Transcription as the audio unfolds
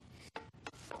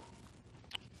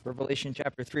Revelation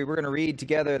chapter 3. We're going to read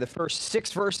together the first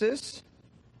 6 verses.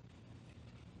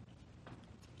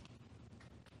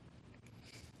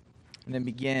 And then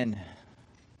begin.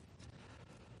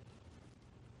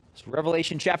 So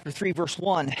Revelation chapter 3, verse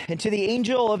 1. And to the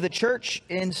angel of the church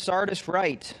in Sardis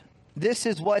write, this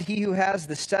is what he who has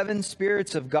the 7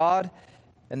 spirits of God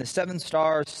and the 7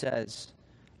 stars says.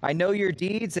 I know your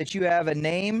deeds, that you have a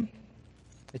name,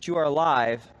 that you are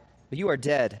alive, but you are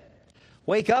dead.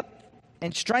 Wake up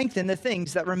and strengthen the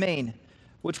things that remain,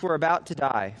 which were about to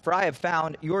die. For I have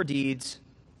found your deeds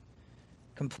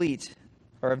complete,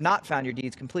 or have not found your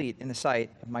deeds complete in the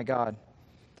sight of my God.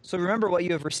 So remember what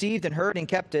you have received and heard and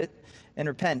kept it, and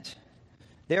repent.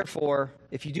 Therefore,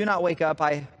 if you do not wake up,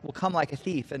 I will come like a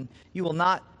thief, and you will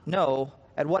not know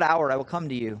at what hour I will come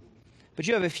to you. But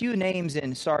you have a few names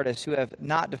in Sardis who have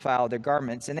not defiled their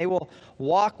garments, and they will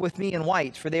walk with me in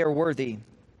white, for they are worthy.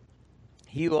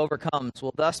 He who overcomes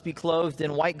will thus be clothed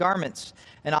in white garments,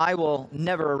 and I will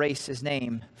never erase his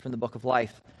name from the book of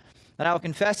life. And I will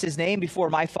confess his name before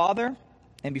my Father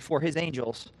and before his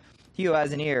angels. He who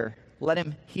has an ear, let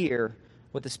him hear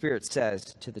what the Spirit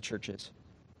says to the churches.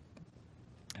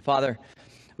 Father,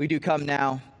 we do come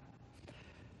now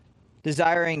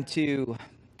desiring to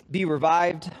be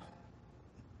revived,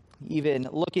 even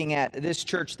looking at this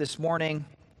church this morning.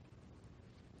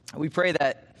 We pray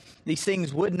that these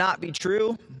things would not be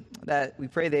true, that we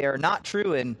pray they are not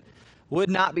true and would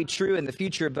not be true in the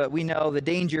future, but we know the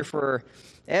danger for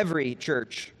every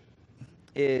church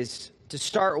is to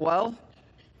start well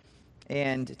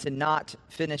and to not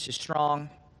finish as strong.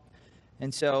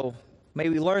 And so may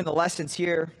we learn the lessons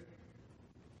here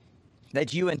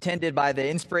that you intended by the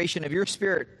inspiration of your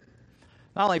Spirit,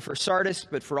 not only for Sardis,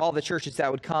 but for all the churches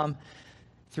that would come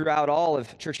throughout all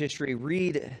of church history.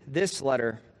 Read this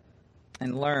letter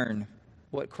and learn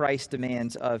what Christ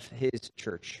demands of his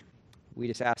church. We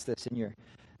just ask this in your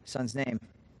Son's name.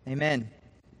 Amen.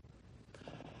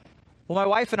 Well, my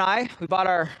wife and I, we bought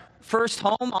our first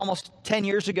home almost 10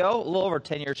 years ago, a little over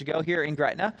 10 years ago here in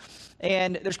Gretna.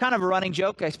 And there's kind of a running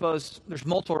joke. I suppose there's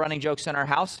multiple running jokes in our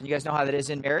house. And you guys know how that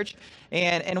is in marriage.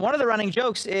 And one of the running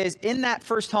jokes is in that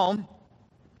first home,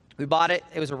 we bought it.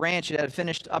 It was a ranch. It had a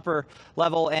finished upper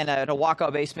level and a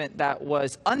walkout basement that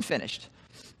was unfinished.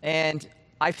 And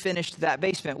I finished that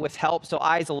basement with help, so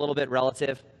I's a little bit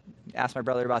relative. Asked my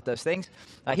brother about those things.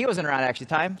 He wasn't around actually at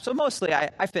the time, so mostly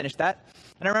I finished that.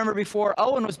 And I remember before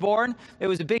Owen was born, it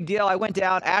was a big deal. I went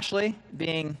down. Ashley,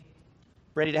 being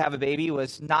ready to have a baby,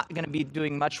 was not going to be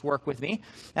doing much work with me.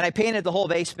 And I painted the whole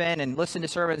basement and listened to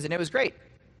sermons, and it was great.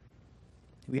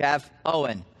 We have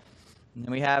Owen, and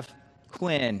then we have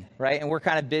Quinn, right? And we're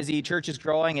kind of busy. Church is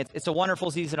growing. It's a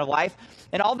wonderful season of life.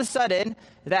 And all of a sudden,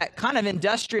 that kind of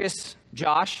industrious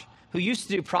Josh, who used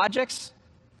to do projects,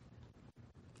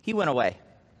 he went away.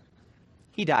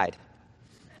 He died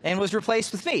and was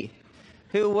replaced with me,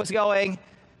 who was going,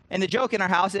 and the joke in our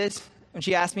house is, when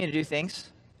she asked me to do things,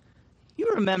 you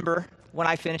remember when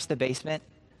I finished the basement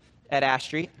at Ash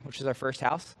Street, which is our first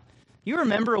house? You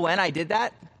remember when I did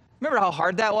that? Remember how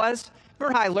hard that was?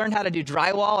 Remember how I learned how to do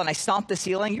drywall and I stomped the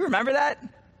ceiling? You remember that?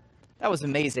 That was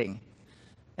amazing.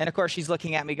 And of course, she's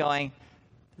looking at me going,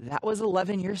 that was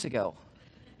 11 years ago.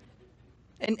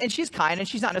 And she's kind, and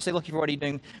she's not necessarily looking for what are you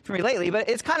doing for me lately, but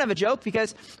it's kind of a joke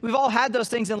because we've all had those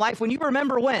things in life. When you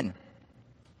remember when?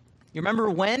 You remember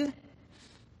when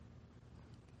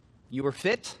you were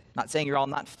fit? Not saying you're all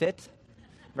not fit,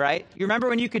 right? You remember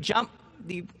when you could jump?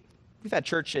 We've had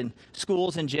church and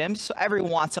schools and gyms, so every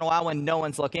once in a while when no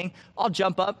one's looking, I'll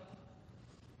jump up,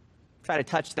 try to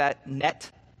touch that net,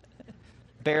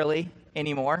 barely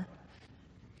anymore.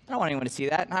 I don't want anyone to see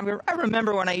that. I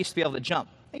remember when I used to be able to jump.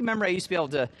 I remember I used to be able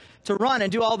to run and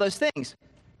do all those things.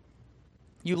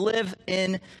 You live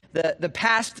in the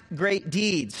past great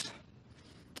deeds.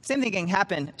 Same thing can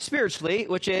happen spiritually,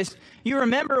 which is you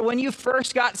remember when you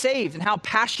first got saved and how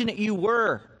passionate you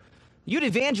were. You'd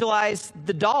evangelize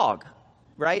the dog,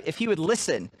 right? If he would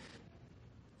listen.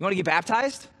 You want to get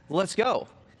baptized? Let's go.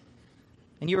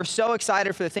 And you were so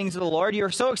excited for the things of the Lord. You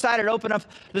were so excited to open up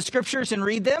the scriptures and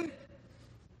read them.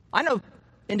 I know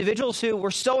individuals who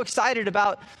were so excited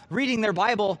about reading their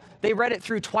Bible, they read it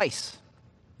through twice,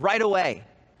 right away.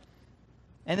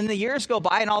 And then the years go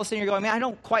by, and all of a sudden you're going, man, I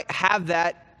don't quite have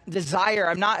that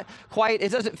desire.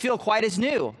 It doesn't feel quite as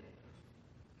new.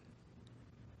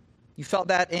 You felt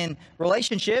that in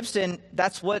relationships, and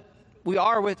that's what we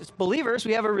are with believers.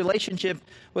 We have a relationship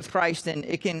with Christ, and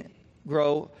it can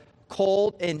grow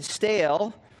cold and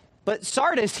stale. But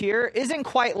Sardis here isn't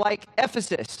quite like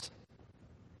Ephesus,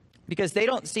 because they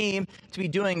don't seem to be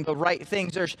doing the right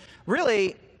things. There's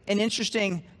really an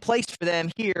interesting place for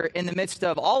them here in the midst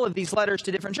of all of these letters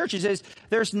to different churches is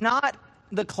there's not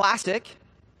the classic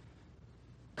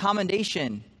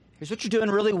commendation. Here's what you're doing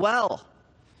really well.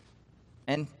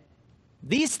 And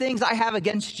these things I have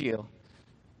against you.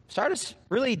 Sardis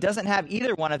really doesn't have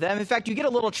either one of them. In fact, you get a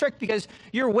little tricked because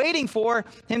you're waiting for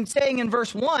him saying in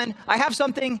verse 1, I have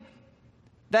something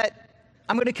that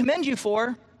I'm going to commend you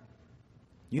for.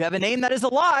 You have a name that is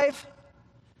alive,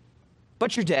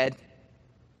 but you're dead.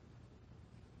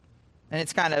 And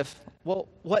it's kind of, well,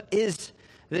 what is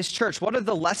this church? What are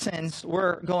the lessons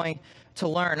we're going to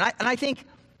learn? And I think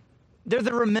they're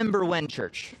the Remember When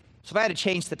church. So if I had to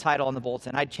change the title on the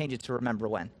bulletin, I'd change it to Remember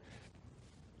When.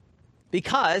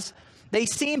 Because they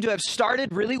seem to have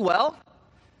started really well.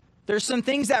 There's some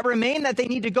things that remain that they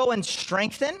need to go and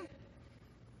strengthen,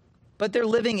 but they're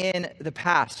living in the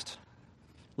past,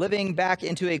 living back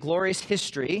into a glorious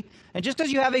history. And just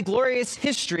because you have a glorious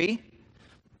history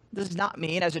does not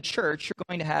mean as a church you're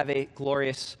going to have a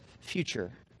glorious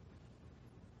future.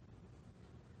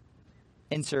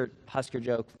 Insert Husker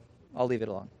joke. I'll leave it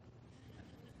alone.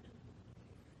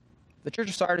 The Church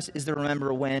of Sardis is the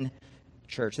Remember When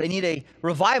church. They need a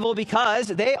revival because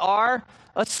they are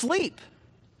asleep.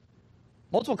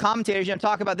 Multiple commentators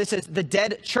talk about this as the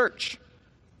dead church.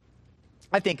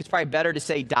 I think it's probably better to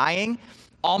say dying,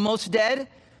 almost dead,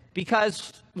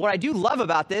 because what I do love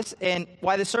about this and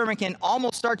why the sermon can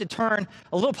almost start to turn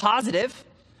a little positive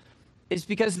is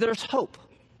because there's hope.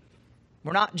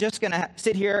 We're not just going to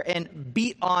sit here and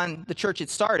beat on the church at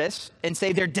Sardis and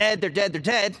say they're dead, they're dead, they're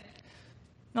dead.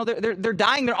 No, they're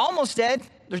dying, they're almost dead.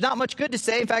 There's not much good to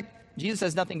say. In fact, Jesus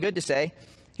has nothing good to say.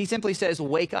 He simply says,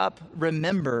 wake up,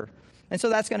 remember. And so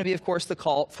that's going to be, of course, the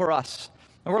call for us.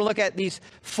 And we're going to look at these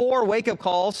 4 wake-up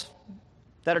calls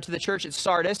that are to the church at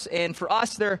Sardis. And for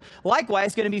us, they're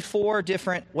likewise going to be 4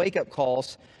 different wake-up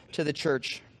calls to the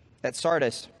church at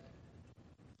Sardis.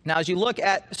 Now, as you look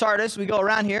at Sardis, we go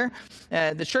around here,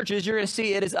 the churches, you're going to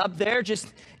see it is up there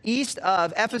just east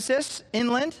of Ephesus,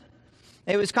 inland.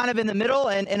 It was kind of in the middle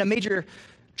and in a major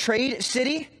trade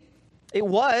city. It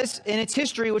was, in its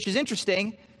history, which is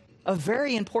interesting, a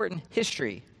very important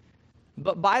history.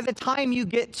 But by the time you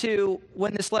get to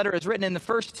when this letter is written in the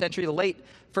first century, the late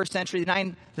first century, the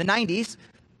 90s,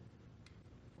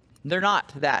 they're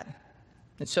not that.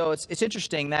 And so it's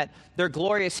interesting that their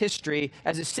glorious history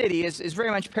as a city is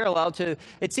very much parallel to,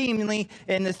 it seemingly,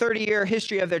 in the 30-year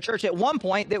history of their church, at one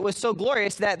point that was so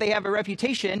glorious that they have a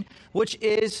reputation which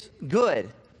is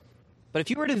good. But if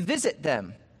you were to visit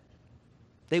them,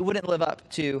 they wouldn't live up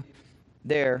to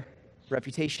their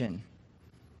reputation.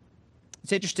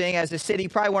 It's interesting, as a city,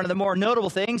 probably one of the more notable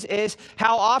things is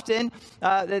how often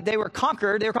they were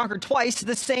conquered. They were conquered twice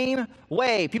the same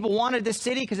way. People wanted this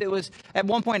city because it was at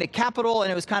one point a capital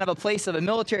and it was kind of a place of a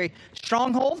military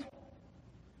stronghold.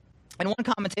 And one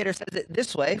commentator says it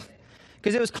this way,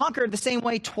 because it was conquered the same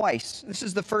way twice. This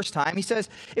is the first time. He says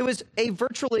it was a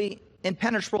virtually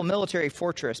impenetrable military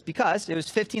fortress because it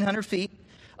was 1,500 feet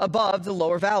above the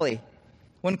lower valley.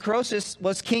 When Croesus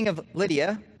was king of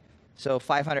Lydia, so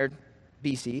 500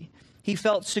 BC, he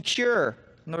felt secure.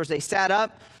 In other words, they sat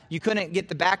up. You couldn't get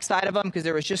the backside of them because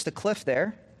there was just a cliff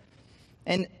there.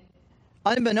 And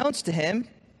unbeknownst to him,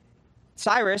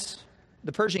 Cyrus,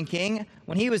 the Persian king,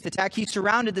 when he was attacked, he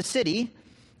surrounded the city,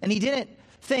 and he didn't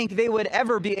think they would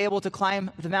ever be able to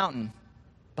climb the mountain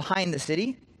behind the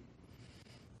city.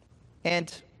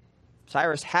 And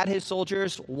Cyrus had his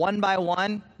soldiers, one by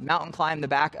one, mountain climb the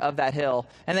back of that hill,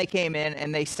 and they came in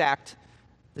and they sacked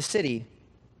the city.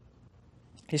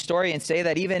 Historians say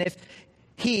that even if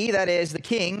he, that is the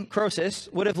king, Croesus,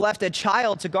 would have left a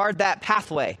child to guard that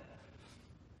pathway,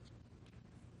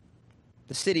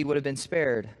 the city would have been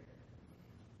spared.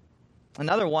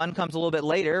 Another one comes a little bit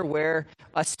later where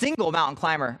a single mountain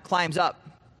climber climbs up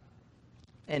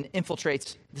and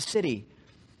infiltrates the city.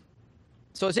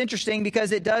 So it's interesting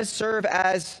because it does serve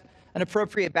as an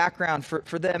appropriate background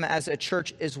for them as a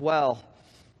church as well.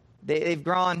 They've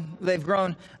grown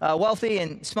wealthy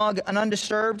and smug and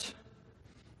undisturbed,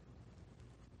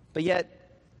 but yet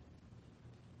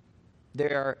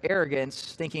their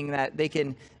arrogance, thinking that they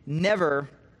can never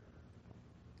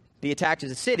be attacked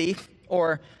as a city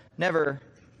or never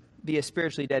be a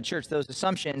spiritually dead church. Those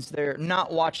assumptions, they're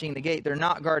not watching the gate, they're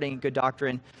not guarding good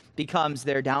doctrine, becomes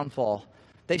their downfall.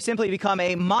 They've simply become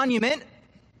a monument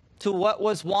to what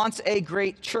was once a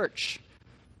great church.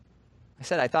 I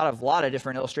said I thought of a lot of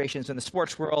different illustrations in the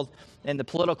sports world, in the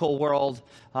political world.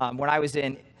 When I was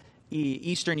in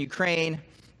eastern Ukraine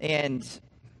and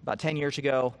about 10 years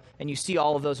ago, and you see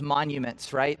all of those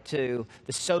monuments, right, to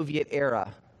the Soviet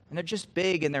era. And they're just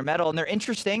big and they're metal and they're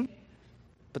interesting.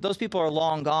 But those people are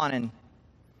long gone, and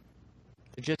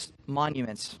they're just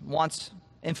monuments. Once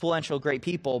influential, great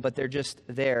people, but they're just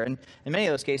there. And in many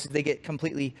of those cases, they get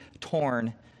completely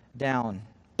torn down.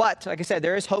 But, like I said,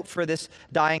 there is hope for this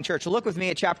dying church. So look with me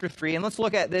at chapter 3, and let's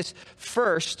look at this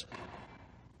first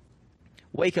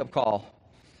wake-up call.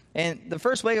 And the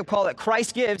first wake-up call that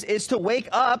Christ gives is to wake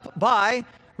up by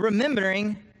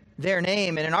remembering their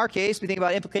name. And in our case, we think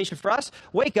about implication for us.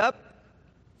 Wake up,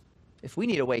 if we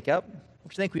need to wake up,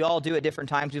 which I think we all do at different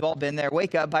times. We've all been there.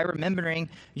 Wake up by remembering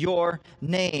your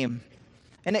name.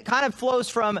 And it kind of flows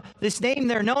from this name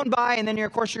they're known by, and then,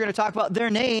 of course, you're going to talk about their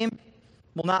name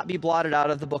will not be blotted out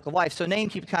of the book of life. So name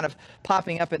keeps kind of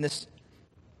popping up in this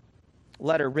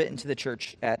letter written to the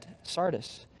church at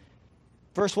Sardis.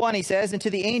 Verse 1, he says, "And to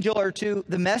the angel," or to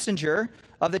the messenger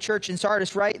of the church in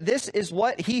Sardis, write, "This is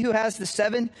what he who has the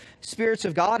 7 spirits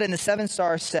of God and the 7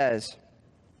 stars says.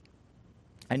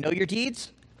 I know your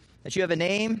deeds, that you have a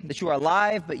name, that you are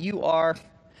alive, but you are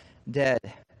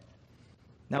dead."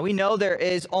 Now, we know there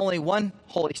is only one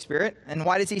Holy Spirit. And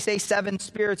why does he say 7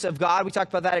 spirits of God? We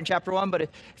talked about that in chapter 1, but if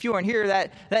you weren't here,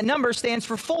 that number stands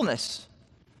for fullness.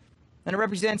 And it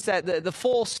represents that the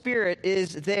full Spirit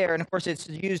is there. And, of course, it's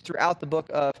used throughout the book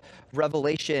of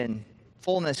Revelation.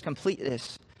 Fullness,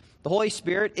 completeness. The Holy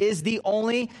Spirit is the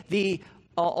only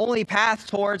path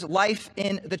towards life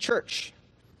in the church.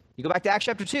 You go back to Acts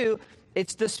chapter 2,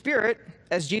 it's the Spirit,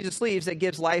 as Jesus leaves, that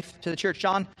gives life to the church.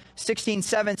 John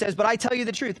 16:7 says, "But I tell you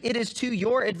the truth, it is to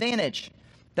your advantage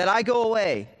that I go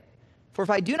away. For if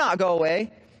I do not go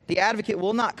away, the advocate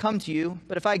will not come to you,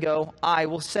 but if I go, I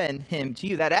will send him to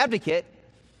you." That advocate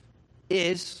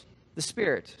is the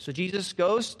Spirit. So Jesus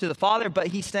goes to the Father, but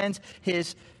he sends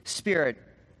his Spirit.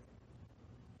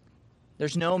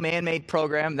 There's no man-made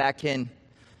program that can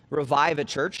revive a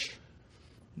church.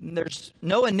 There's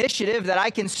no initiative that I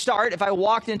can start if I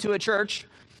walked into a church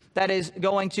that is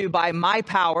going to, by my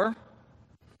power,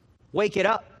 wake it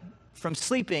up from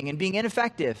sleeping and being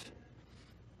ineffective.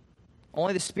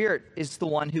 Only the Spirit is the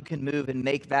one who can move and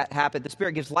make that happen. The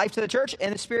Spirit gives life to the church,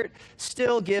 and the Spirit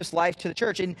still gives life to the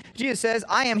church. And Jesus says,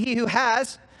 "I am he who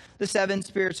has the 7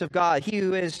 spirits of God," he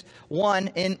who is one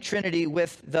in Trinity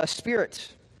with the Spirit.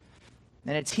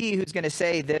 And it's he who's going to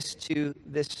say this to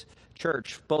this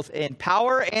church, both in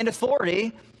power and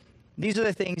authority. These are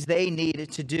the things they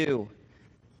needed to do.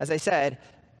 As I said,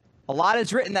 a lot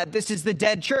is written that this is the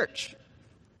dead church.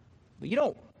 But you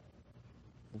don't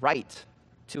write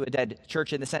to a dead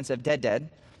church in the sense of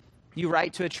dead. You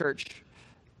write to a church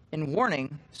in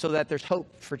warning so that there's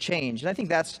hope for change. And I think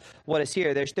that's what is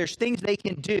here. There's things they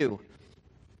can do.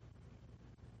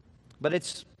 But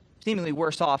it's seemingly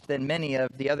worse off than many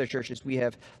of the other churches we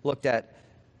have looked at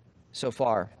so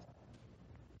far.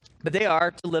 But they are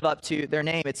to live up to their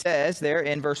name. It says there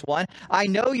in verse 1, "I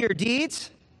know your deeds."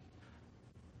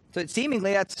 So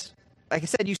seemingly that's, like I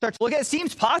said, you start to look at it,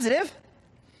 seems positive.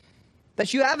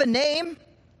 That you have a name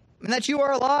and that you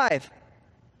are alive.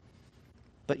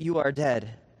 But you are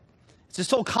dead. It's this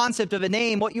whole concept of a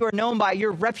name, what you are known by,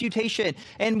 your reputation.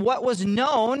 And what was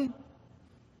known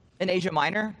in Asia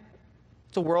Minor,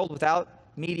 it's a world without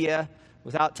media,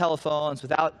 without telephones,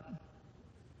 without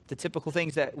the typical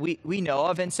things that we know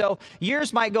of. And so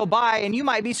years might go by and you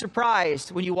might be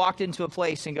surprised when you walked into a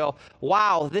place and go,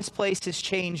 wow, this place has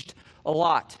changed a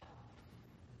lot.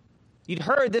 You'd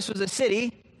heard this was a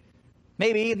city.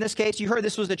 Maybe in this case, you heard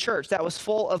this was a church that was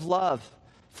full of love,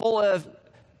 full of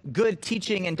good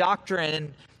teaching and doctrine,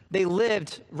 and they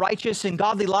lived righteous and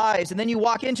godly lives. And then you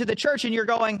walk into the church and you're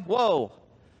going, whoa,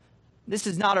 this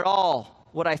is not at all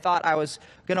what I thought I was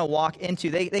going to walk into.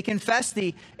 They confess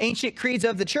the ancient creeds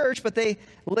of the church, but they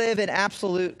live in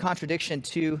absolute contradiction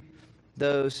to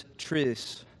those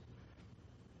truths.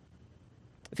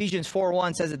 Ephesians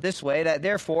 4:1 says it this way, that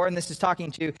therefore, and this is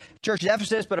talking to church at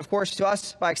Ephesus, but of course to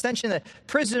us by extension, the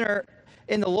prisoner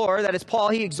in the Lord, that is Paul,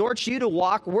 he exhorts you to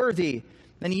walk worthy.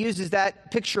 And he uses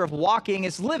that picture of walking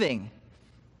as living.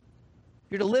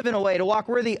 You're to live in a way, to walk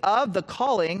worthy of the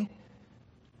calling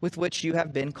with which you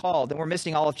have been called. And we're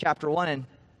missing all of chapter 1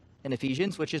 in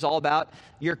Ephesians, which is all about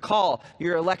your call,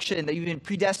 your election, that you've been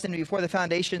predestined before the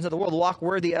foundations of the world. Walk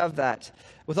worthy of that,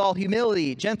 with all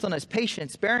humility, gentleness,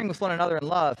 patience, bearing with one another in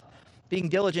love, being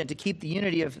diligent to keep the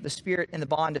unity of the Spirit in the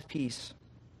bond of peace.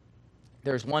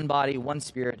 There's one body, one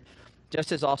Spirit,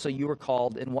 just as also you were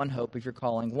called in one hope of your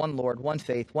calling, one Lord, one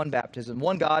faith, one baptism,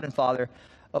 one God and Father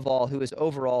of all, who is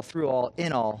over all, through all,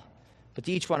 in all. But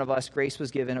to each one of us, grace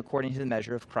was given according to the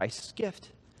measure of Christ's gift.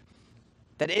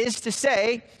 That is to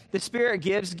say, the Spirit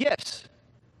gives gifts.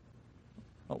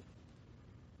 Oh.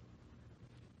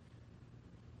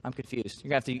 I'm confused.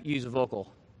 You're going to have to use a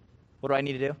vocal. What do I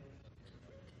need to do?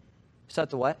 Set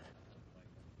the what?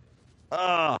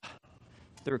 The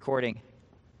recording.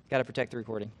 Got to protect the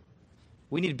recording.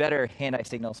 We need better hand-eye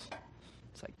signals.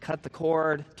 It's like cut the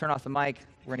cord, turn off the mic.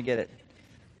 We're going to get it.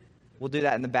 We'll do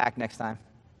that in the back next time.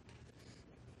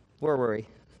 Where were we?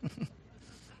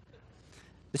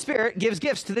 The Spirit gives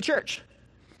gifts to the church,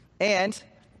 and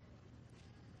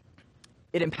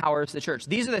it empowers the church.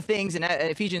 These are the things in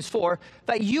Ephesians 4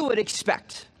 that you would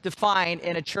expect to find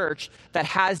in a church that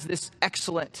has this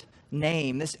excellent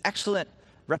name, this excellent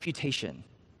reputation.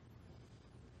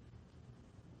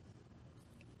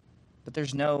 But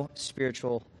there's no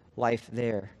spiritual life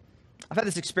there. I've had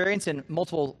this experience in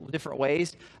multiple different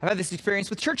ways. I've had this experience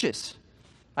with churches.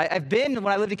 I've been,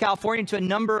 when I lived in California, to a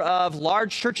number of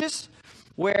large churches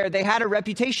where they had a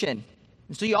reputation.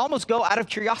 And so you almost go out of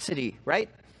curiosity, right?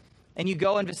 And you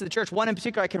go and visit the church. One in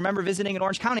particular, I can remember visiting in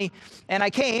Orange County, and I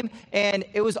came, and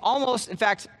it was almost, in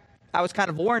fact, I was kind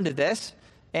of warned of this,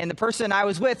 and the person I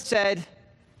was with said,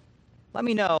 let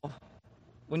me know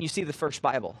when you see the first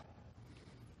Bible.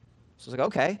 So I was like,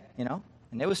 okay,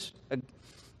 and it was a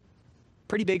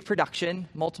pretty big production,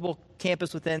 multiple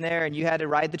campus within there, and you had to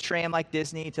ride the tram like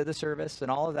Disney to the service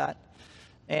and all of that.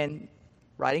 And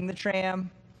riding the tram,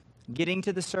 getting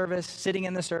to the service, sitting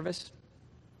in the service,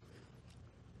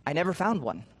 I never found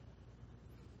one.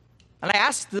 And I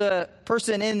asked the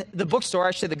person in the bookstore,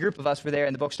 actually the group of us were there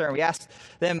in the bookstore, and we asked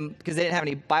them, because they didn't have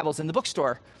any Bibles in the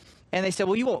bookstore, and they said,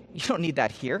 well, you don't need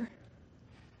that here.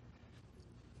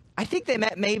 I think they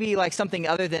meant maybe like something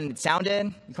other than sound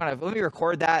in. Kind of, let me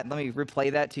record that, let me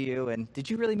replay that to you, and did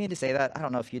you really mean to say that? I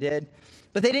don't know if you did.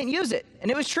 But they didn't use it, and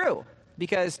it was true,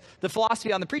 because the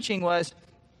philosophy on the preaching was,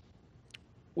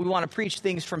 we want to preach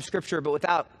things from Scripture, but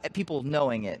without people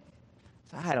knowing it.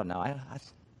 So I don't know.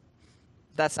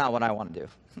 That's not what I want to do.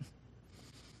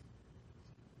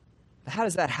 How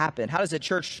does that happen? How does a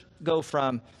church go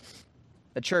from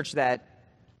a church that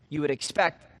you would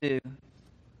expect to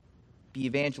be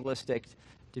evangelistic,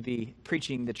 to be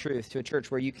preaching the truth, to a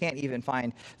church where you can't even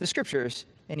find the Scriptures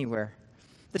anywhere?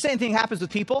 The same thing happens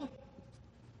with people.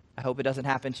 I hope it doesn't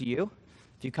happen to you.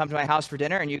 If you come to my house for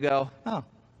dinner and you go, oh,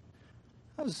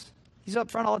 he's up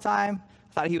front all the time.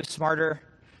 I thought he was smarter.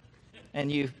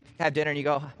 And you have dinner and you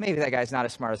go, maybe that guy's not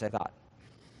as smart as I thought.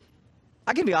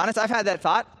 I can be honest, I've had that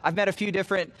thought. I've met a few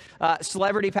different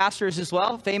celebrity pastors as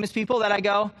well, famous people that I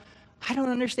go, I don't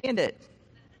understand it.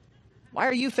 Why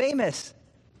are you famous?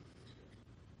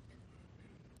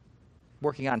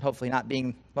 Working on hopefully not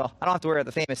being, well, I don't have to worry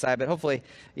about the famous side, but hopefully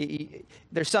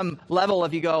there's some level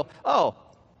of you go, oh,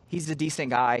 he's a decent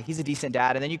guy, he's a decent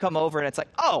dad, and then you come over and it's like,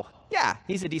 oh, yeah,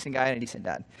 he's a decent guy and a decent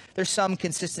dad. There's some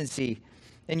consistency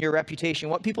in your reputation,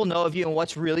 what people know of you and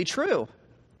what's really true.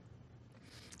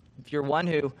 If you're one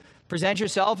who presents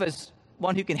yourself as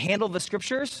one who can handle the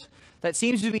Scriptures, that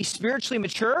seems to be spiritually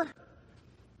mature,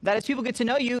 that as people get to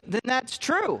know you, then that's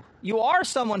true. You are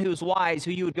someone who's wise,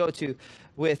 who you would go to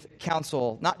with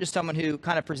counsel, not just someone who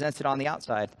kind of presents it on the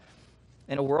outside.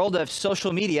 In a world of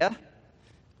social media,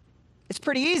 it's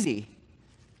pretty easy.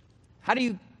 How do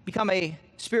you become a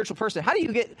spiritual person? How do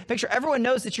you make sure everyone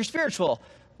knows that you're spiritual?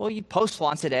 Well, you post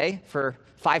once a day for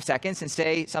 5 seconds and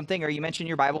say something, or you mention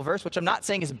your Bible verse, which I'm not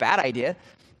saying is a bad idea.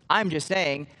 I'm just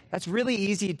saying that's really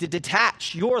easy to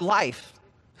detach your life,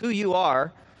 who you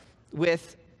are,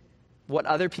 with what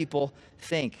other people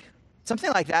think.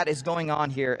 Something like that is going on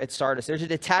here at Sardis. There's a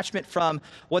detachment from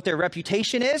what their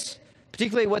reputation is,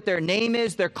 particularly what their name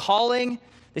is, their calling.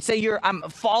 They say, I'm a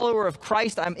follower of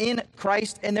Christ, I'm in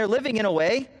Christ, and they're living in a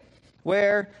way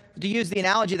where, to use the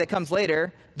analogy that comes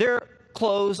later, their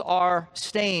clothes are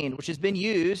stained, which has been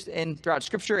used throughout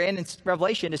Scripture and in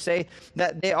Revelation to say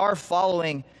that they are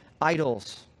following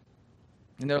idols,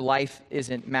 and their life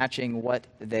isn't matching what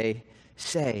they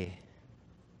say.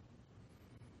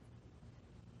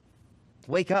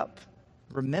 Wake up.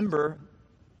 Remember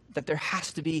that there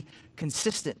has to be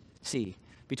consistency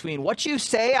between what you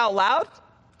say out loud,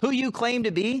 who you claim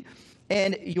to be,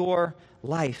 and your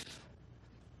life.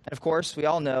 And of course, we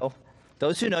all know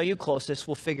those who know you closest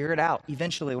will figure it out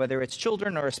eventually, whether it's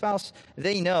children or a spouse.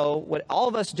 They know what all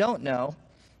of us don't know.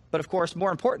 But of course,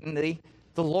 more importantly,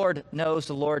 the Lord knows,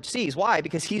 the Lord sees. Why?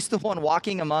 Because he's the one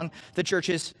walking among the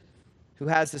churches who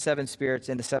has the 7 spirits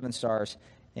and the 7 stars,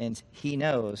 and he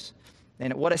knows.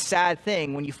 And what a sad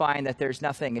thing when you find that there's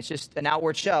nothing. It's just an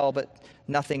outward shell, but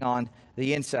nothing on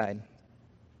the inside.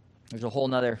 There's a whole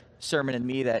nother sermon in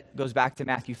me that goes back to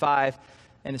Matthew 5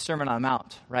 and the Sermon on the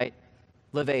Mount, right?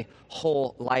 Live a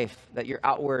whole life, that your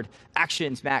outward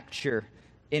actions match your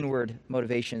inward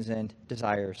motivations and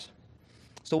desires.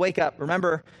 So wake up.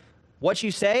 Remember, what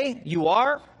you say, you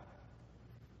are,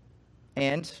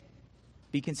 and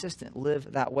Be consistent.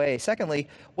 Live that way. Secondly,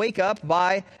 wake up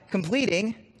by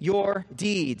completing your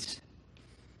deeds.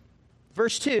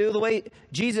 Verse 2, the way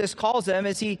Jesus calls them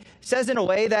is he says in a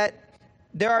way that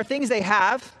there are things they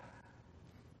have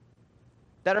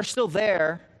that are still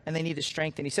there and they need to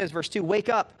strengthen. He says, verse 2, wake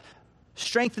up,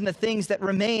 strengthen the things that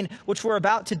remain, which were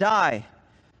about to die.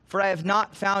 For I have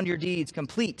not found your deeds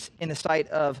complete in the sight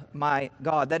of my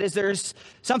God. That is, there's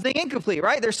something incomplete,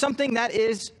 right? There's something that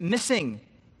is missing.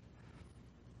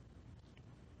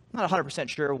 I'm not 100%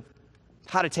 sure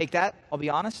how to take that, I'll be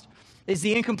honest. Is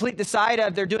the incomplete the side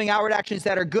of they're doing outward actions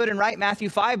that are good and right, Matthew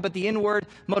 5, but the inward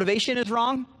motivation is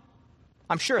wrong?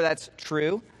 I'm sure that's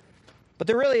true. But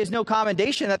there really is no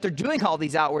commendation that they're doing all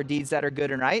these outward deeds that are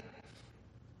good and right,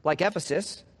 like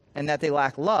Ephesus, and that they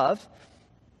lack love.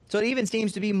 So it even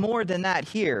seems to be more than that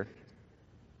here.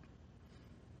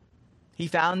 He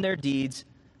found their deeds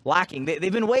lacking.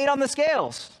 They've been weighed on the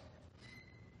scales,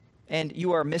 and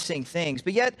you are missing things.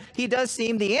 But yet, he does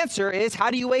seem the answer is, how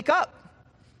do you wake up?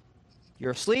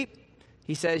 You're asleep.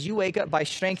 He says you wake up by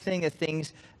strengthening the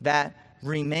things that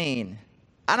remain.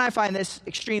 And I find this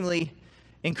extremely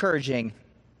encouraging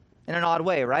in an odd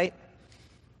way, right?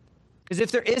 Because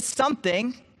if there is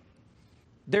something,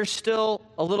 there's still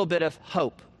a little bit of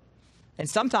hope. And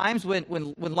sometimes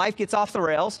when life gets off the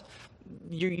rails,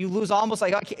 you lose almost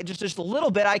like, okay, just a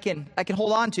little bit I can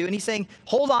hold on to. And he's saying,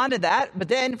 hold on to that, but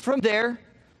then from there,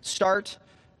 start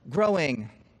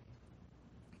growing.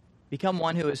 Become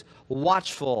one who is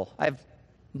watchful. I have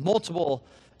multiple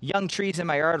young trees in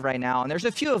my yard right now, and there's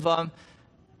a few of them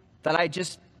that I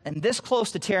just am this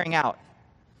close to tearing out.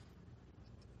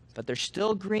 But they're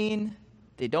still green.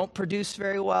 They don't produce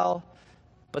very well.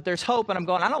 But there's hope, and I'm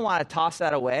going, I don't want to toss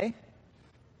that away.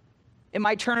 It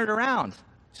might turn it around.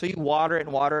 So you water it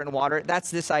and water it and water it.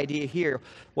 That's this idea here.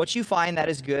 What you find that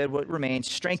is good, what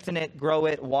remains, strengthen it, grow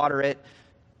it, water it.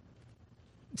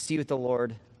 See what the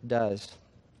Lord does.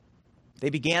 They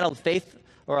began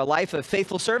a life of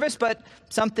faithful service, but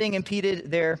something impeded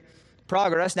their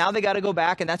progress. Now they got to go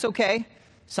back, and that's okay.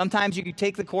 Sometimes you can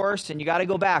take the course and you got to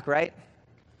go back, right?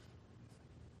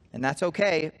 And that's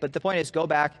okay. But the point is, go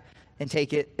back and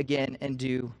take it again and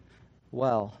do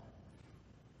well.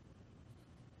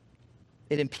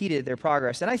 It impeded their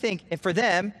progress. And I think for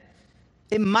them,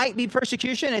 it might be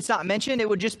persecution. It's not mentioned. It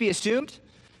would just be assumed.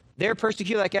 They're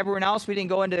persecuted like everyone else. We didn't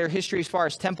go into their history as far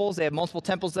as temples. They have multiple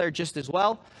temples there just as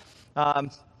well.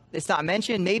 It's not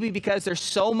mentioned. Maybe because there's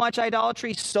so much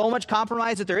idolatry, so much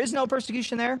compromise that there is no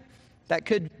persecution there. That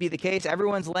could be the case.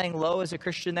 Everyone's laying low as a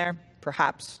Christian there,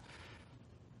 perhaps.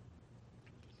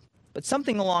 But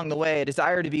something along the way, a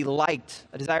desire to be liked,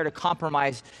 a desire to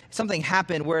compromise, something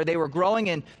happened where they were growing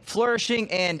and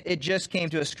flourishing, and it just came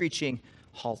to a screeching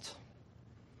halt.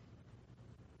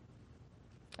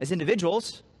 As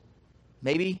individuals,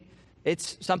 maybe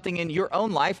it's something in your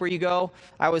own life where you go,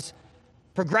 I was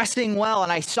progressing well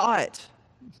and I saw it.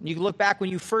 You can look back when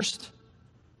you first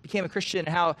became a Christian and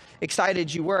how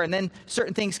excited you were, and then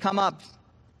certain things come up.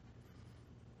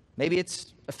 Maybe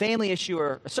it's a family issue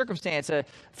or a circumstance, a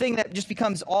thing that just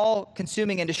becomes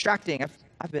all-consuming and distracting.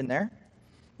 I've been there.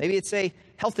 Maybe it's a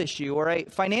health issue or a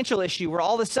financial issue where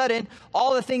all of a sudden,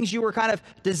 all the things you were kind of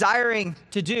desiring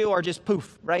to do are just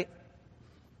poof, right?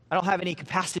 I don't have any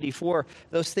capacity for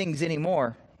those things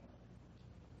anymore.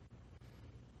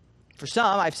 For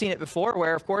some, I've seen it before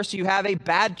where, of course, you have a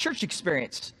bad church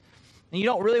experience. And you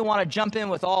don't really want to jump in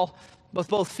with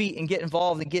both feet and get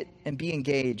involved and be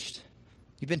engaged.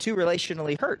 You've been too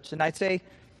relationally hurt. And I'd say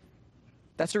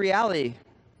that's a reality.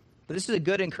 But this is a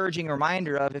good, encouraging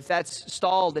reminder of if that's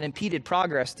stalled and impeded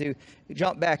progress, to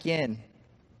jump back in,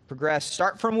 progress,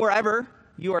 start from wherever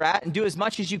you are at and do as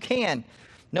much as you can,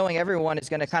 knowing everyone is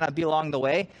going to kind of be along the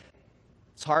way.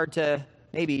 It's hard to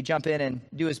maybe jump in and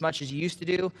do as much as you used to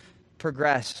do.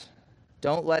 Progress.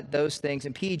 Don't let those things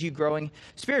impede you growing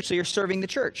spiritually or serving the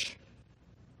church.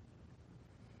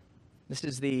 This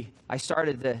is I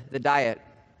started the diet,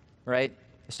 right?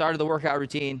 I started the workout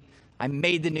routine. I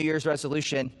made the New Year's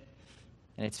resolution,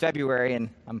 and it's February, and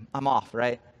I'm off,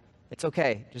 right? It's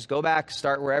okay. Just go back,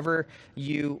 start wherever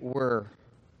you were.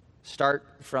 Start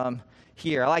from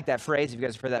here. I like that phrase. If you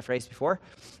guys have heard that phrase before,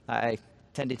 I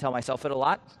tend to tell myself it a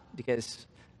lot because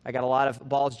I got a lot of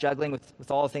balls juggling with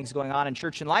all the things going on in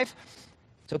church and life.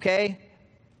 It's okay.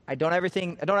 I don't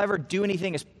ever do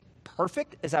anything as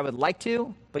perfect as I would like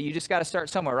to, but you just got to start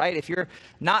somewhere, right? If you're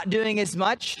not doing as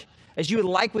much as you would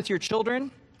like with your children,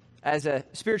 as a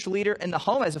spiritual leader in the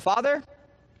home, as a father,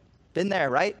 been there,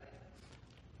 right?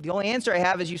 The only answer I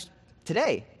have is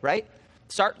today, right?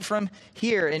 Start from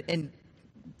here and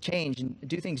change and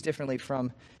do things differently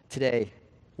from today.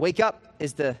 Wake up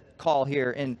is the call here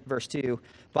in verse 2,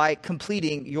 by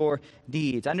completing your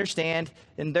deeds. Understand,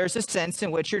 and there's a sense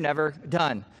in which you're never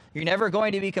done. You're never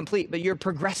going to be complete, but you're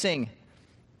progressing.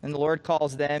 And the Lord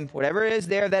calls them, whatever is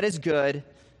there that is good,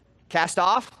 cast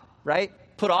off, right?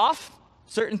 Put off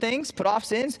certain things, put off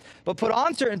sins, but put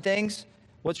on certain things,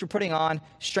 what you're putting on,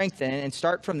 strengthen, and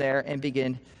start from there and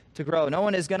begin to grow. No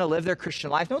one is going to live their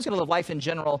Christian life. No one's going to live life in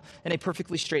general in a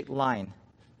perfectly straight line.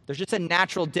 There's just a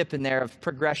natural dip in there of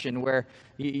progression where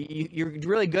you're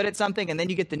really good at something and then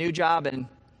you get the new job and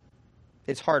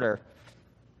it's harder.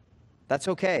 That's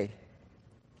okay.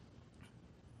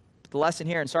 But the lesson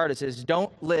here in Sardis is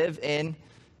don't live in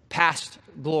past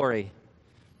glory.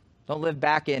 Don't live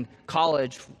back in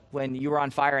college when you were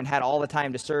on fire and had all the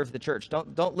time to serve the church.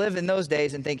 Don't live in those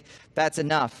days and think that's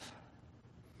enough.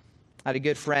 I had a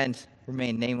good friend,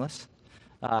 remain nameless,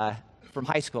 from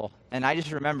high school. And I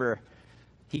just remember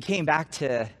he came back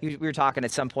we were talking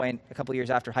at some point a couple years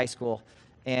after high school,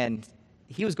 and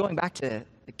he was going back to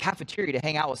the cafeteria to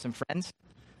hang out with some friends.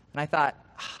 And I thought,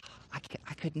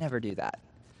 I could never do that.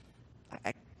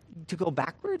 To go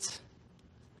backwards?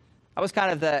 I was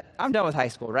kind of I'm done with high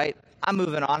school, right? I'm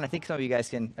moving on. I think some of you guys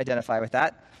can identify with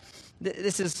that.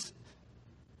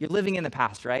 You're living in the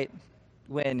past, right?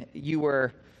 When you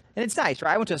were, and it's nice,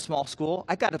 right? I went to a small school.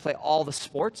 I got to play all the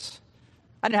sports.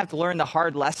 I didn't have to learn the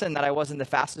hard lesson that I wasn't the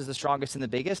fastest, the strongest, and the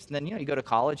biggest. And then, you go to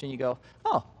college and you go,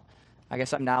 oh, I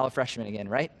guess I'm now a freshman again,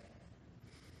 right?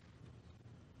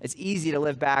 It's easy to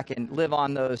live back and live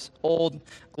on those old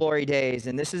glory days.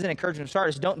 And this is an encouragement to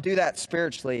Sardis. Don't do that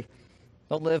spiritually.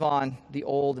 Don't live on the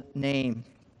old name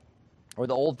or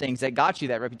the old things that got you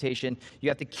that reputation. You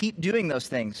have to keep doing those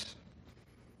things.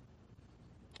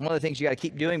 One of the things you got to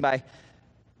keep doing by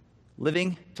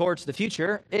living towards the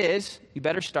future is you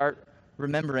better start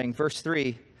remembering. Verse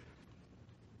 3.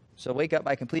 So wake up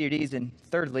by complete your deeds. And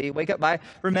thirdly, wake up by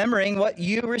remembering what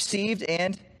you received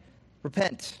and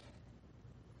repent.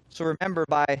 So remember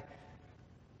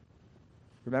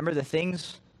the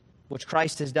things which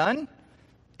Christ has done,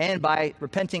 and by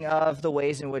repenting of the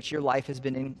ways in which your life has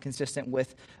been inconsistent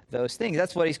with those things.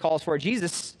 That's what he calls for.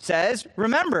 Jesus says,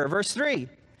 remember, verse 3.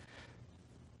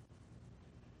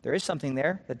 There is something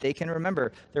there that they can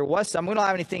remember. There was some. We don't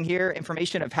have anything here,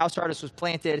 information of how Sardis was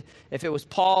planted. If it was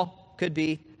Paul, could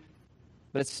be,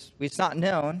 but it's not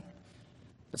known.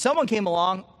 But someone came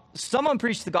along, someone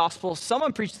preached the gospel,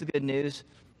 someone preached the good news.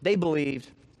 They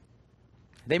believed.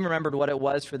 They remembered what it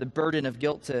was for the burden of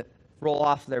guilt to roll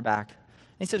off their back. And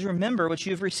he says, remember what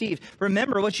you have received.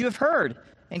 Remember what you have heard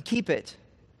and keep it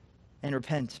and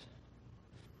repent.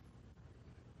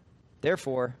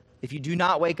 Therefore, if you do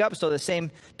not wake up, so the same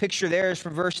picture there is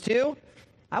from verse 2,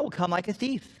 I will come like a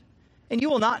thief, and you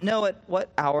will not know at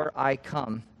what hour I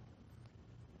come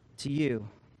to you.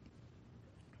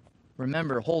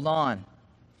 Remember, hold on,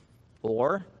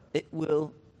 or it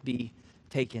will be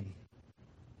taken.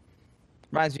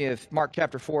 Reminds me of Mark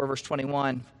chapter 4, verse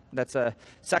 21. That's a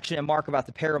section in Mark about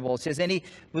the parable. It says, and he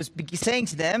was saying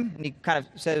to them, and he kind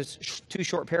of says two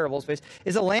short parables, but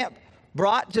is a lamp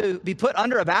brought to be put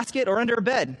under a basket or under a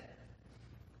bed?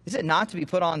 Is it not to be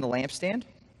put on the lampstand?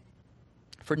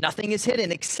 For nothing is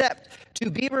hidden except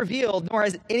to be revealed, nor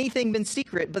has anything been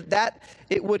secret, but that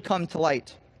it would come to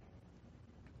light.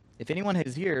 If anyone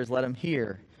has ears, let him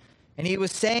hear. And he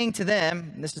was saying to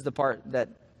them, and this is the part that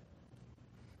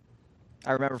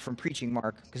I remember from preaching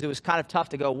Mark, because it was kind of tough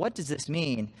to go, what does this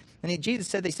mean? And Jesus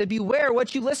said, they said, beware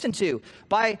what you listen to.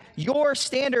 By your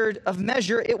standard of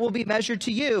measure, it will be measured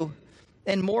to you,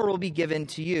 and more will be given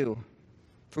to you.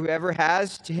 For whoever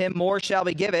has, to him more shall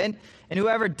be given, and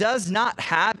whoever does not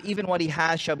have, even what he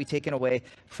has shall be taken away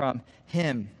from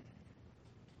him.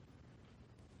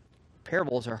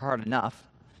 Parables are hard enough.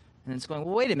 And it's going,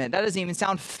 well, wait a minute, that doesn't even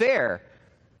sound fair.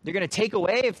 They're going to take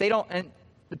away if they don't, and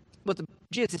what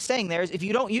Jesus is saying there is, if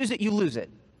you don't use it, you lose it.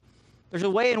 There's a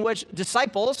way in which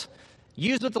disciples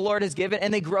use what the Lord has given,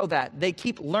 and they grow that. They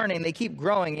keep learning, they keep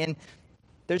growing, and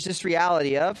there's this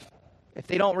reality of, if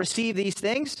they don't receive these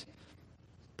things,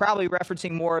 probably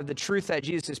referencing more of the truth that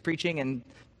Jesus is preaching, and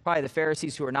probably the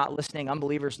Pharisees who are not listening,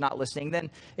 unbelievers not listening, then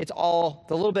it's all,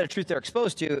 the little bit of truth they're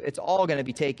exposed to, it's all going to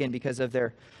be taken because of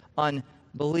their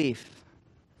unbelief.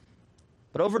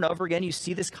 But over and over again, you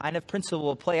see this kind of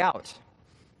principle play out.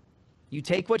 You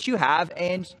take what you have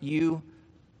and you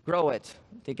grow it.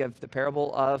 Think of the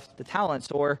parable of the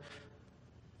talents, or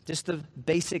just the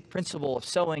basic principle of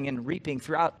sowing and reaping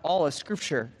throughout all of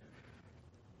Scripture.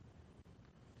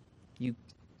 You,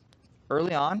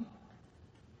 early on,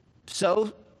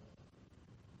 sow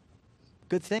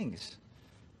good things,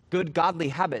 good godly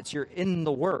habits. You're in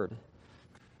the Word.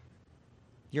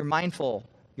 You're mindful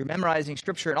you're memorizing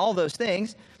scripture and all those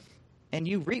things, and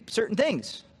you reap certain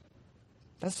things.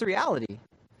 That's the reality.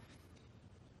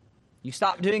 You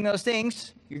stop doing those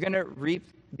things, you're going to reap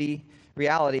the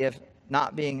reality of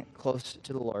not being close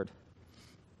to the Lord,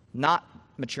 not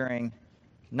maturing,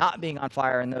 not being on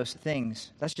fire in those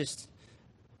things. That's just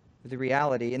the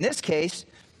reality. In this case,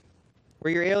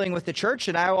 where you're alien with the church,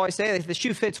 and I always say, if the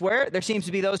shoe fits where, there seems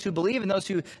to be those who believe and those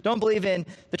who don't believe in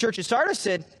the church at Sardis.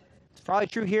 And it's probably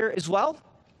true here as well.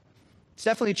 It's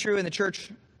definitely true in the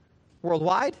church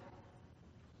worldwide.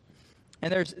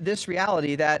 And there's this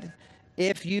reality that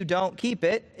if you don't keep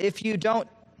it, if you don't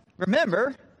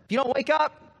remember, if you don't wake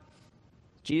up,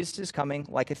 Jesus is coming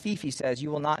like a thief, he says. You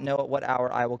will not know at what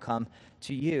hour I will come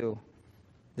to you.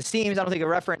 This seems, I don't think,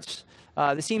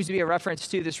 this seems to be a reference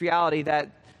to this reality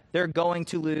that they're going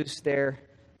to lose their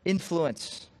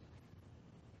influence.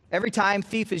 Every time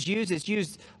thief is used, it's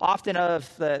used often of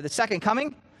the second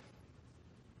coming.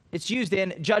 It's used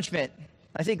in judgment.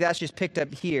 I think that's just picked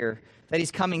up here, that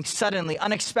he's coming suddenly,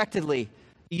 unexpectedly.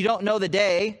 You don't know the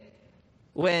day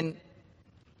when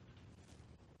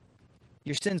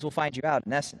your sins will find you out,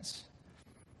 in essence.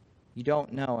 You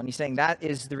don't know. And he's saying that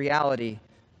is the reality.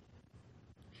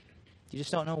 You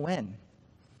just don't know when.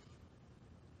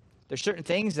 There's certain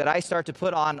things that I start to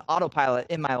put on autopilot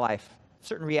in my life,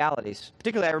 certain realities.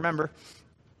 Particularly, I remember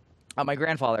my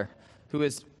grandfather, who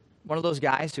was one of those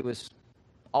guys who was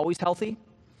always healthy,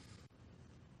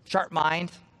 sharp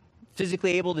mind,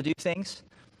 physically able to do things.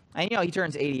 And, he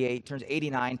turns 88, turns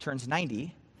 89, turns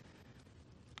 90.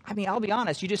 I mean, I'll be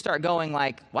honest, you just start going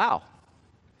like, wow,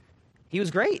 he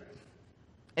was great.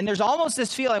 And there's almost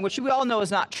this feeling, which we all know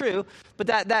is not true, but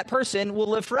that person will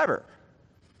live forever.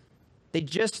 And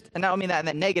I don't mean that in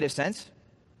that negative sense,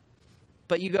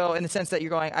 but you go in the sense that you're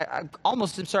going, I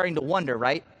almost am starting to wonder,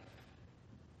 right?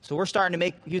 So we're starting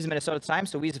to use Minnesota time,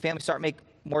 so we as a family start to make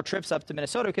more trips up to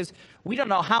Minnesota because we don't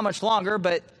know how much longer,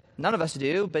 but none of us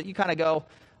do, but you kind of go,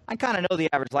 I kind of know the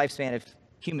average lifespan of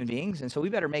human beings, and so we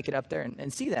better make it up there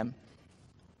and see them.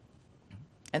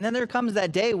 And then there comes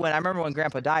that day when, I remember when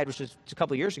Grandpa died, which was a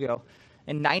couple of years ago,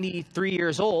 and 93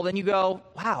 years old, and you go,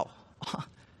 wow.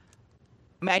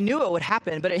 I mean, I knew it would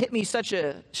happen, but it hit me such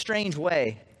a strange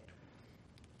way.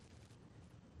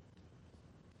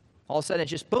 All of a sudden, it's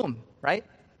just boom, right?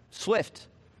 Swift.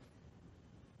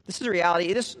 This is a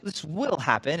reality. This will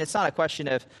happen. It's not a question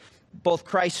of both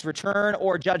Christ's return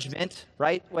or judgment,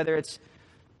 right? Whether it's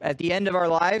at the end of our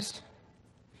lives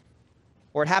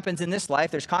or it happens in this life,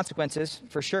 there's consequences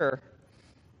for sure.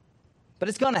 But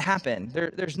it's going to happen.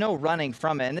 There's no running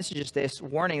from it. And this is just this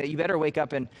warning that you better wake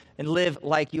up and live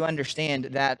like you understand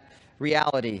that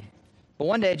reality. But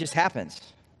one day it just happens.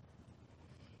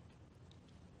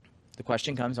 The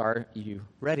question comes, are you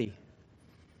ready?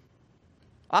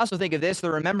 I also think of this,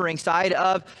 the remembering side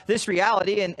of this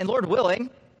reality. And Lord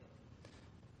willing,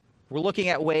 we're looking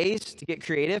at ways to get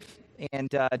creative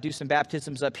and do some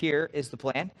baptisms up here is the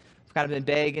plan. We've kind of been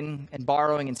begging and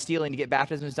borrowing and stealing to get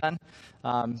baptisms done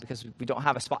because we don't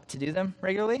have a spot to do them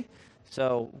regularly.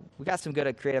 So we got some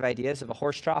good creative ideas of a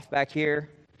horse trough back here.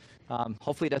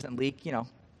 Hopefully it doesn't leak.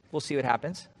 We'll see what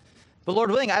happens. But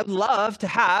Lord willing, I would love to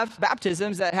have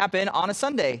baptisms that happen on a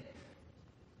Sunday.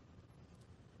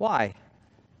 Why?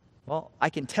 Well, I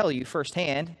can tell you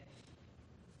firsthand,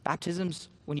 baptisms,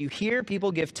 when you hear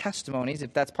people give testimonies,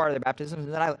 if that's part of their baptism,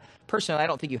 then I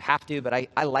don't think you have to, but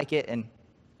I like it and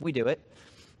we do it.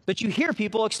 But you hear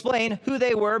people explain who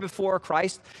they were before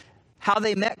Christ, how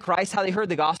they met Christ, how they heard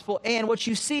the gospel, and what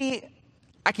you see,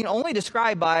 I can only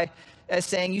describe as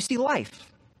saying you see life.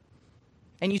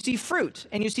 And you see fruit.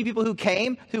 And you see people who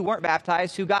came, who weren't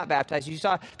baptized, who got baptized. You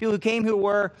saw people who came who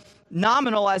were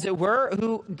nominal, as it were,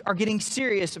 who are getting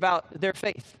serious about their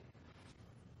faith.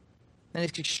 And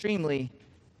it's extremely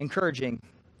encouraging.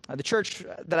 The church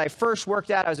that I first worked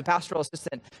at, I was a pastoral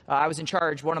assistant. I was in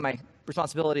charge. One of my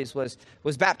responsibilities was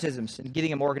baptisms and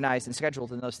getting them organized and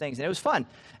scheduled and those things. And it was fun.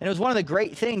 And it was one of the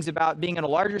great things about being in a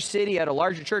larger city at a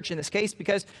larger church in this case,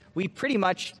 because we pretty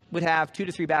much would have 2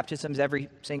 to 3 baptisms every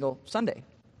single Sunday.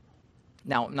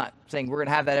 Now, I'm not saying we're going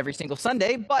to have that every single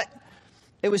Sunday, but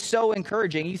it was so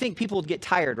encouraging. You think people would get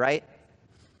tired, right?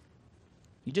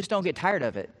 You just don't get tired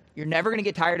of it. You're never going to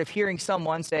get tired of hearing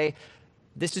someone say,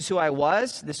 this is who I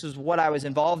was, this is what I was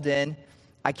involved in,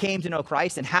 I came to know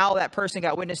Christ, and how that person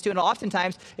got witnessed to. And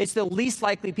oftentimes, it's the least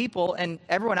likely people, and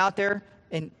everyone out there,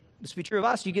 and this will be true of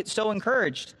us, you get so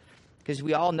encouraged, because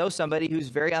we all know somebody who's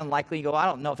very unlikely. You go, I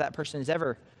don't know if that person is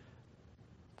ever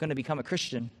going to become a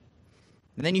Christian.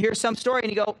 And then you hear some story, and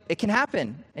you go, it can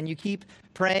happen. And you keep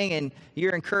praying, and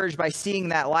you're encouraged by seeing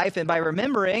that life, and by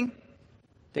remembering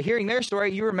To hearing their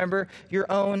story, you remember your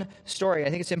own story. I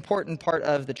think it's an important part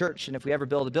of the church. And if we ever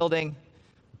build a building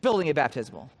a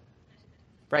baptismal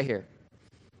right here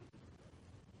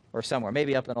or somewhere,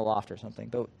 maybe up in a loft or something.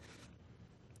 But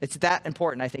it's that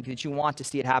important, I think, that you want to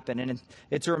see it happen. And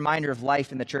it's a reminder of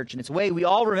life in the church. And it's a way we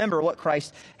all remember what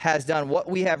Christ has done, what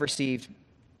we have received,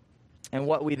 and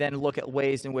what we then look at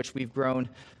ways in which we've grown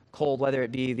cold, whether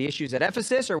it be the issues at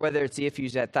Ephesus or whether it's the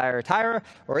issues at Thyatira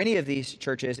or any of these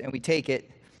churches, and we take it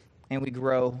and we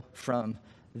grow from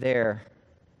there.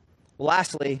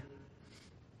 Lastly,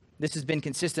 this has been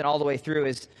consistent all the way through,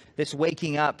 is this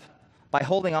waking up by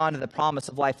holding on to the promise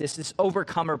of life, this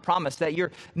overcomer promise that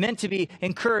you're meant to be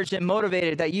encouraged and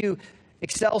motivated, that you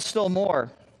excel still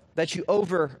more, that you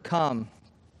overcome.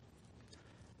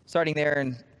 Starting there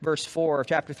in verse 4 of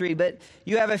chapter 3, but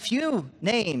you have a few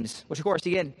names, which of course,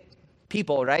 again,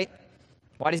 people, right?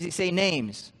 Why does he say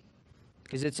names?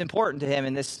 Because it's important to him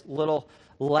in this little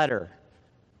letter.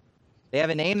 They have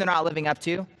a name they're not living up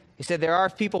to. He said there are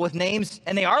people with names,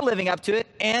 and they are living up to it,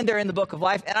 and they're in the book of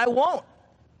life, and I won't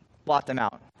blot them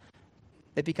out.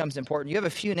 It becomes important. You have a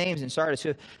few names in Sardis who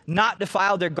have not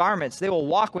defiled their garments. They will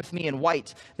walk with me in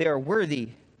white. They are worthy.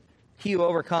 He who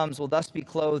overcomes will thus be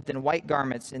clothed in white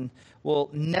garments, and I will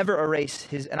never erase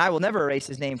his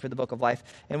name from the book of life,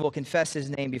 and will confess his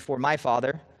name before my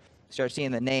Father. Start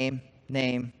seeing the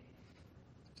name.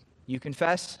 You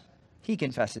confess, he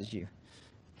confesses you.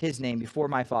 His name before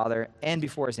my Father and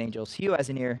before his angels. He who has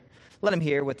an ear, let him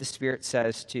hear what the Spirit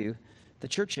says to the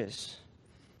churches.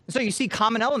 And so you see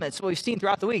common elements, what we've seen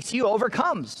throughout the weeks. He who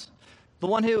overcomes, the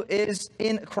one who is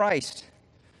in Christ,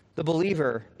 the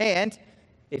believer. And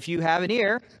if you have an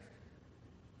ear,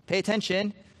 pay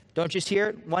attention. Don't just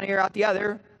hear one ear out the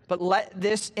other, but let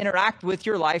this interact with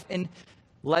your life and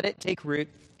let it take root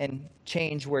and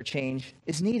change where change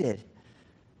is needed.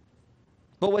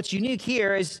 But what's unique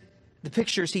here is the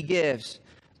pictures he gives,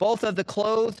 both of the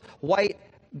clothed white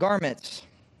garments.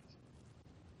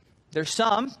 There's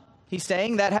some, he's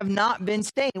saying, that have not been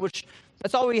stained, which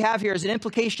that's all we have here is an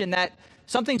implication that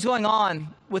something's going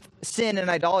on with sin and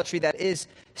idolatry that is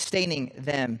staining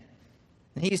them.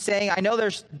 And he's saying, I know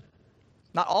there's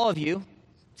not all of you,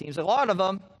 seems a lot of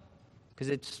them, because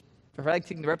it's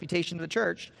affecting the reputation of the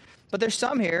church, but there's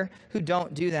some here who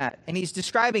don't do that. And he's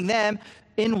describing them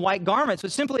in white garments,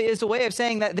 which simply is a way of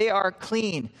saying that they are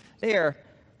clean. They are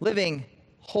living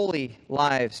holy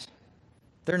lives.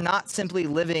 They're not simply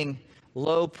living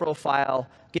low profile,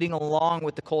 getting along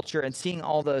with the culture and seeing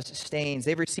all those stains.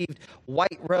 They've received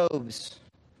white robes.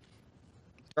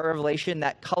 Our revelation,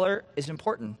 that color is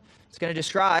important. It's going to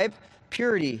describe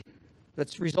purity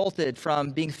that's resulted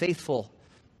from being faithful,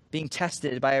 being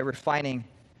tested by a refining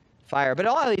fire. But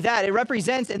not only that, it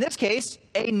represents, in this case,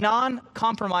 a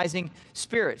non-compromising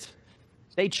spirit.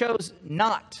 They chose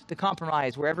not to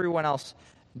compromise where everyone else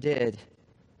did.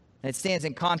 And it stands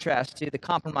in contrast to the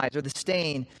compromise or the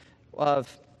stain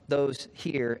of those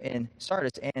here in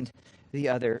Sardis and the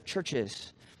other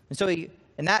churches. And so he,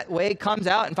 in that way, comes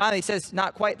out and finally says,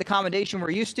 not quite the commendation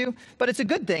we're used to, but it's a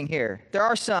good thing here. There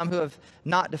are some who have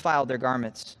not defiled their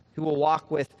garments, who will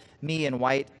walk with me in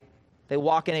white. They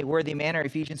walk in a worthy manner,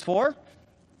 Ephesians 4.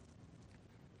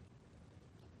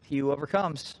 He who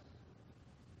overcomes,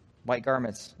 white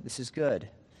garments, this is good.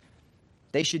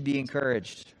 They should be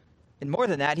encouraged. And more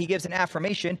than that, he gives an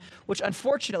affirmation, which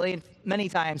unfortunately many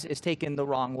times is taken the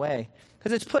wrong way,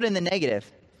 because it's put in the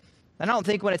negative. I don't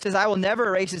think when it says, I will never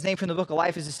erase his name from the book of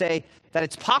life, is to say that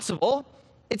it's possible.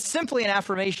 It's simply an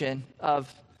affirmation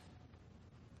of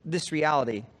this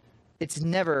reality. It's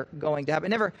never going to happen. It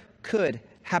never could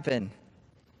happen.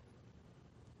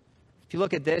 If you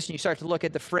look at this and you start to look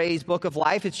at the phrase book of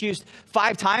life, it's used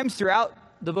 5 times throughout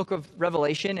the book of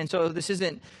Revelation. And so this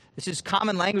is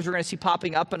common language we're going to see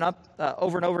popping up and up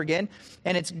over and over again.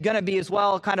 And it's going to be as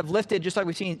well kind of lifted, just like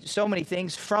we've seen so many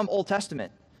things from Old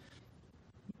Testament.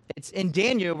 It's in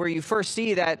Daniel where you first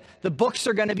see that the books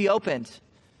are going to be opened.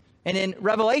 And in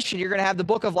Revelation, you're going to have the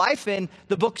book of life and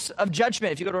the books of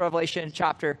judgment, if you go to Revelation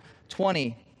chapter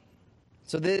 20.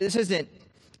 So this isn't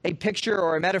a picture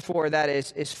or a metaphor that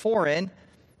is foreign.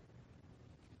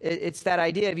 It's that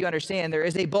idea, if you understand, there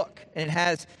is a book and it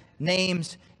has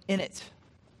names in it.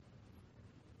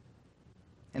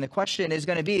 And the question is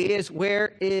going to be,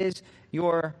 where is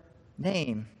your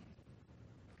name?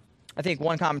 I think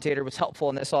one commentator was helpful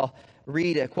in this. I'll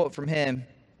read a quote from him.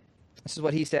 This is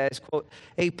what he says, quote,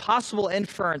 a possible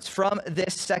inference from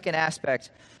this second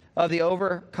aspect of the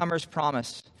overcomer's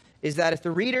promise is that if the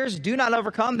readers do not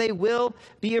overcome, they will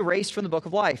be erased from the book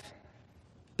of life.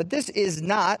 But this is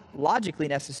not logically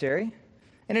necessary,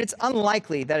 and it's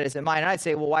unlikely that it is in mind. And I'd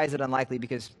say, well, why is it unlikely?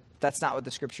 Because That's not what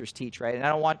the scriptures teach, right?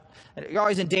 And you're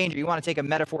always in danger. You want to take a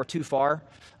metaphor too far,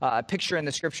 a picture in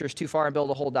the scriptures too far and build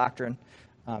a whole doctrine.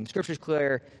 Scripture's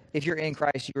clear. If you're in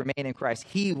Christ, you remain in Christ.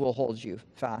 He will hold you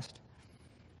fast.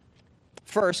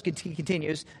 First, he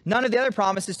continues, none of the other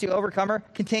promises to overcomer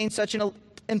contain such an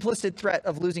implicit threat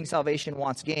of losing salvation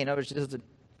once gained. In other words, it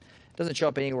doesn't show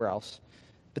up anywhere else.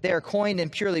 But they are coined in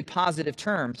purely positive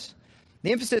terms.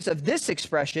 The emphasis of this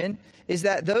expression is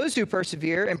that those who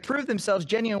persevere and prove themselves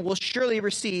genuine will surely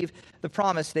receive the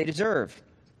promise they deserve.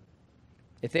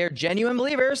 If they are genuine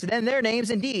believers, then their names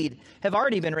indeed have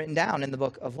already been written down in the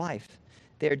book of life.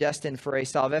 They are destined for a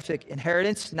salvific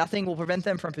inheritance. Nothing will prevent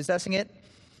them from possessing it.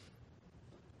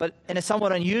 But in a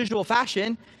somewhat unusual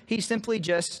fashion, he simply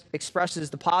just expresses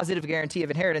the positive guarantee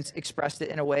of inheritance, expressed it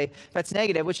in a way that's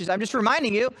negative, which is, I'm just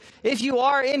reminding you, if you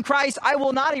are in Christ, I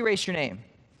will not erase your name.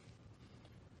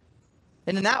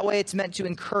 And in that way, it's meant to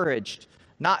encourage,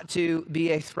 not to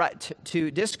be a threat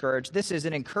to discourage. This is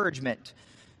an encouragement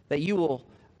that you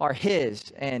are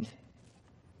his and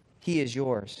he is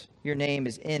yours. Your name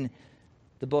is in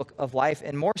the book of life.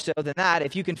 And more so than that,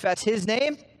 if you confess his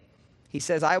name, he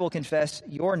says, I will confess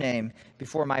your name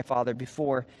before my Father,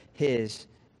 before his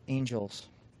angels.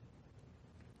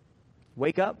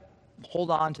 Wake up, hold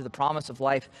on to the promise of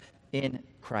life in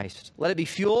Christ. Let it be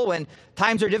fuel when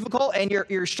times are difficult and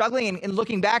you're struggling and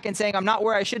looking back and saying, I'm not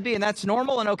where I should be, and that's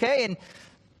normal and okay. And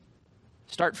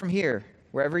start from here,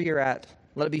 wherever you're at.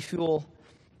 Let it be fuel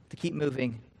to keep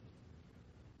moving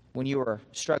when you are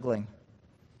struggling.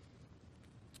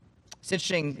 It's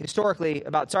interesting, historically,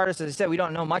 about Sardis, as I said, we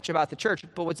don't know much about the church.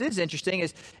 But what is interesting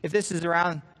is if this is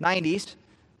around 90s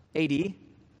AD,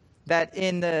 that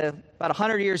about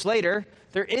 100 years later,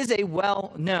 there is a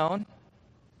well-known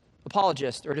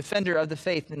apologist or defender of the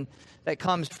faith and that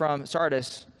comes from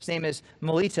Sardis. His name is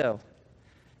Melito.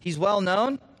 He's well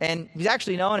known, and he's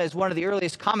actually known as one of the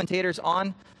earliest commentators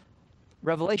on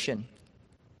Revelation.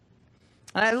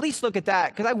 And I at least look at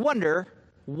that because I wonder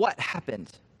what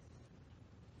happened.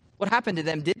 What happened to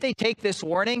them? Did they take this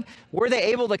warning? Were they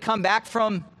able to come back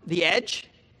from the edge?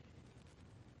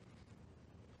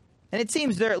 And it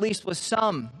seems there at least was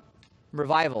some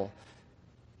revival.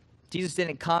 Jesus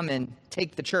didn't come and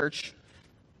take the church.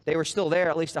 They were still there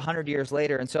at least 100 years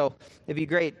later. And so it'd be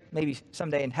great maybe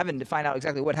someday in heaven to find out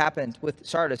exactly what happened with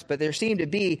Sardis. But there seemed to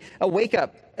be a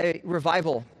wake-up, a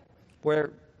revival,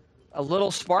 where a little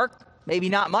spark, maybe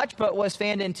not much, but was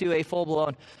fanned into a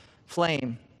full-blown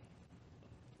flame.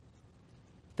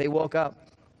 They woke up.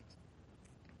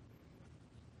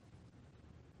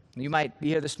 You might be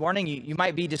here this morning. You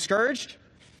might be discouraged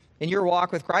in your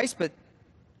walk with Christ, but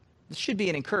this should be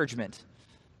an encouragement.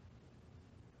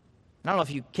 I don't know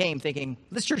if you came thinking,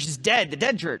 this church is dead, the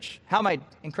dead church. How am I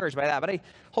encouraged by that? But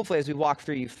hopefully as we walk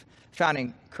through, you've found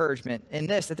encouragement in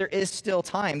this, that there is still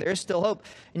time, there is still hope.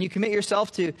 And you commit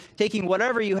yourself to taking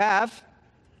whatever you have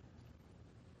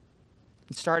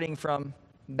and starting from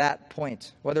that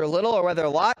point, whether a little or whether a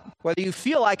lot, whether you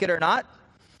feel like it or not.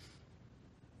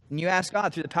 And you ask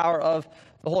God through the power of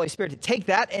the Holy Spirit to take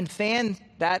that and fan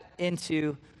that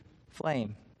into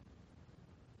flame.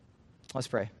 Let's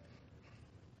pray.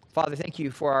 Father, thank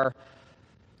you for our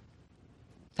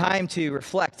time to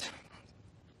reflect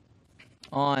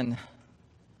on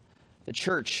the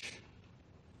church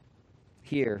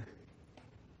here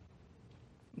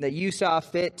that you saw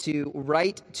fit to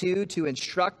write to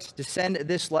instruct, to send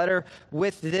this letter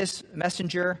with this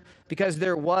messenger, because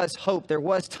there was hope, there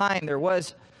was time, there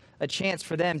was a chance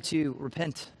for them to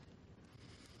repent.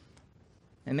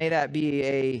 And may that be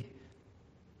a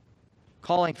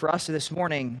calling for us this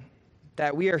morning,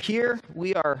 that we are here,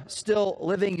 we are still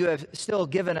living, you have still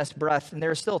given us breath, and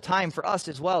there is still time for us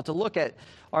as well to look at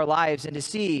our lives and to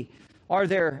see, are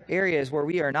there areas where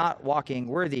we are not walking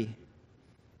worthy?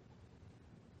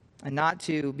 And not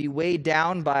to be weighed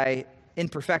down by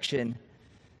imperfection,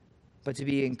 but to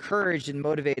be encouraged and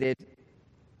motivated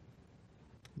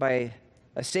by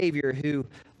a Savior who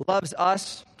loves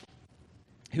us,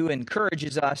 who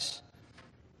encourages us,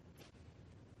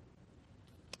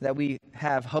 that we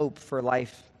have hope for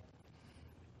life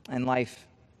and life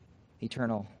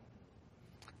eternal.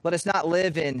 Let us not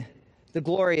live in the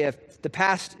glory of the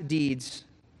past deeds,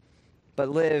 but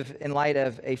live in light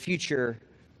of a future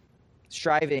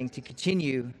striving to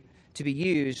continue to be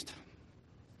used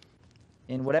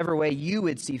in whatever way you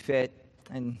would see fit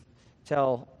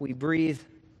until we breathe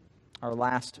our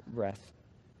last breath.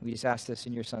 We just ask this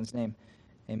in your Son's name.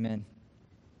 Amen.